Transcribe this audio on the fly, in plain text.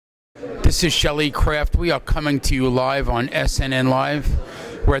This is Shelley Kraft. We are coming to you live on SNNLive.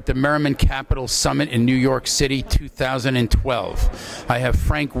 We're at the Merriman Capital Summit in New York City 2012. I have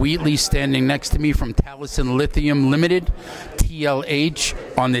Frank Wheatley standing next to me from Talison Lithium Ltd,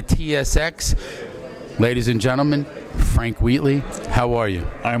 TLH, on the TSX. Ladies and gentlemen, Frank Wheatley, how are you?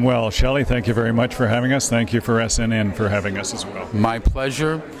 I'm well. Shelley, thank you very much for having us. Thank you for SNN for having us as well. My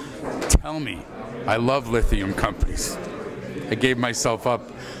pleasure. Tell me, I love lithium companies. I gave myself up.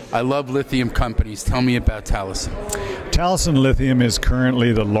 I love lithium companies. Tell me about Talison. Talison Lithium is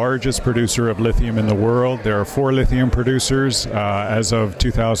currently the largest producer of lithium in the world. There are 4 lithium producers. As of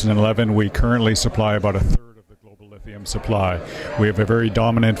 2011, we currently supply about a third of the global lithium supply. We have a very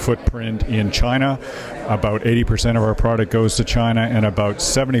dominant footprint in China. About 80% of our product goes to China, and about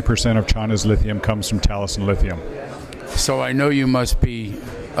 70% of China's lithium comes from Talison Lithium. So I know you must be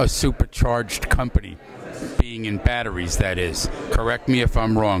a supercharged company, being in batteries, that is. Correct me if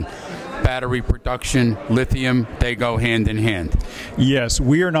I'm wrong. Battery production, lithium, they go hand in hand. Yes,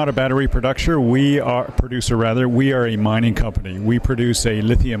 we are not a battery producer. We are a mining company. We produce a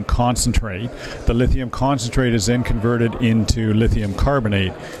lithium concentrate. The lithium concentrate is then converted into lithium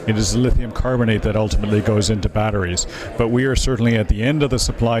carbonate. It is the lithium carbonate that ultimately goes into batteries. But we are certainly at the end of the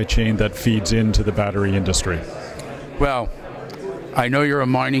supply chain that feeds into the battery industry. Well, I know you're a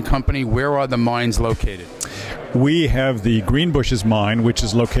mining company. Where are the mines located? We have the Greenbushes mine, which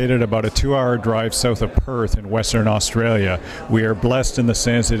is located about a 2-hour drive south of Perth in Western Australia. We are blessed in the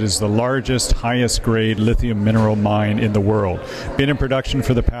sense it is the largest, highest grade lithium mineral mine in the world. Been in production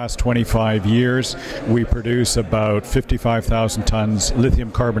for the past 25 years. We produce about 55,000 tons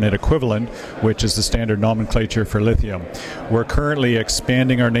lithium carbonate equivalent, which is the standard nomenclature for lithium. We're currently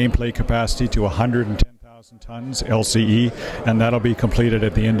expanding our nameplate capacity to 110,000 tons LCE, and that'll be completed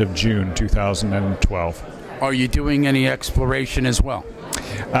at the end of June 2012. Are you doing any exploration as well?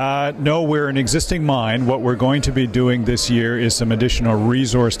 No, we're an existing mine. What we're going to be doing this year is some additional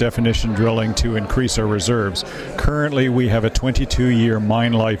resource definition drilling to increase our reserves. Currently, we have a 22-year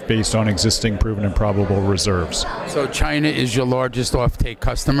mine life based on existing proven and probable reserves. So China is your largest offtake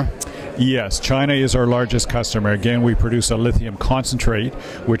customer? Yes, China is our largest customer. Again, we produce a lithium concentrate,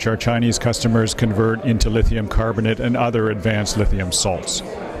 which our Chinese customers convert into lithium carbonate and other advanced lithium salts.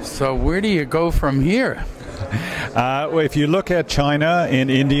 So where do you go from here? If you look at China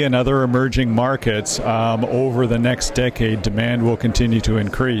and India and other emerging markets, over the next decade, demand will continue to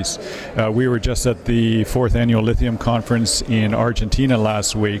increase. We were just at the 4th Annual Lithium Conference in Argentina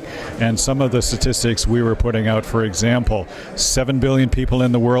last week, and some of the statistics we were putting out, for example, 7 billion people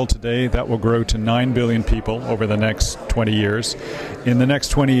in the world today, that will grow to 9 billion people over the next 20 years. In the next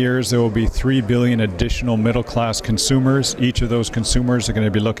 20 years, there will be 3 billion additional middle-class consumers. Each of those consumers are going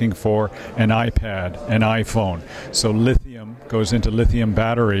to be looking for an iPad, an iPhone. So lithium goes into lithium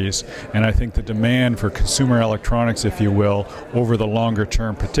batteries, and I think the demand for consumer electronics, if you will, over the longer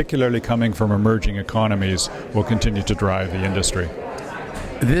term, particularly coming from emerging economies, will continue to drive the industry.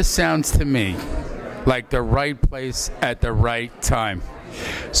 This sounds to me like the right place at the right time.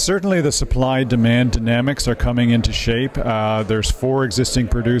 Certainly the supply-demand dynamics are coming into shape. There's 4 existing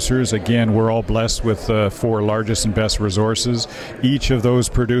producers. Again, we're all blessed with 4 largest and best resources. Each of those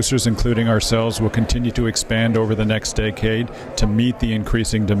producers, including ourselves, will continue to expand over the next decade to meet the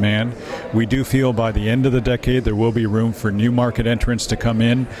increasing demand. We do feel by the end of the decade there will be room for new market entrants to come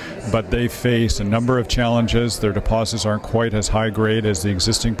in, but they face a number of challenges. Their deposits aren't quite as high grade as the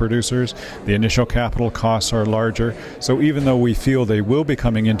existing producers. The initial capital costs are larger. So even though we feel they will be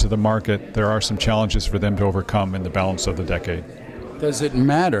coming into the market, there are some challenges for them to overcome in the balance of the decade. Does it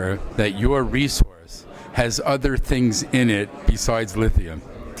matter that your resource has other things in it besides lithium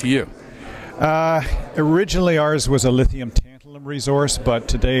to you? Originally ours was a lithium tantalum resource, but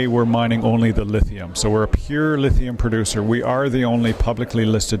today we're mining only the lithium. So we're a pure lithium producer. We are the only publicly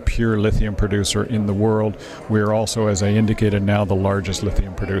listed pure lithium producer in the world. We are also, as I indicated, now the largest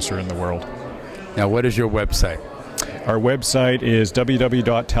lithium producer in the world. Now, what is your website? Our website is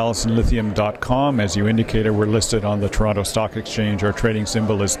www.talisonlithium.com. As you indicated, we're listed on the Toronto Stock Exchange. Our trading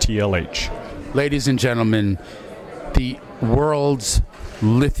symbol is TLH. Ladies and gentlemen, the world's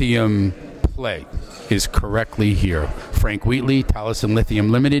lithium play is correctly here. Frank Wheatley, Talison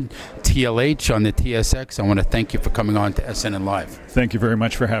Lithium Ltd, TLH on the TSX. I want to thank you for coming on to SNNLive. Thank you very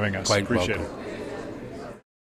much for having us. Quite Appreciate welcome. it.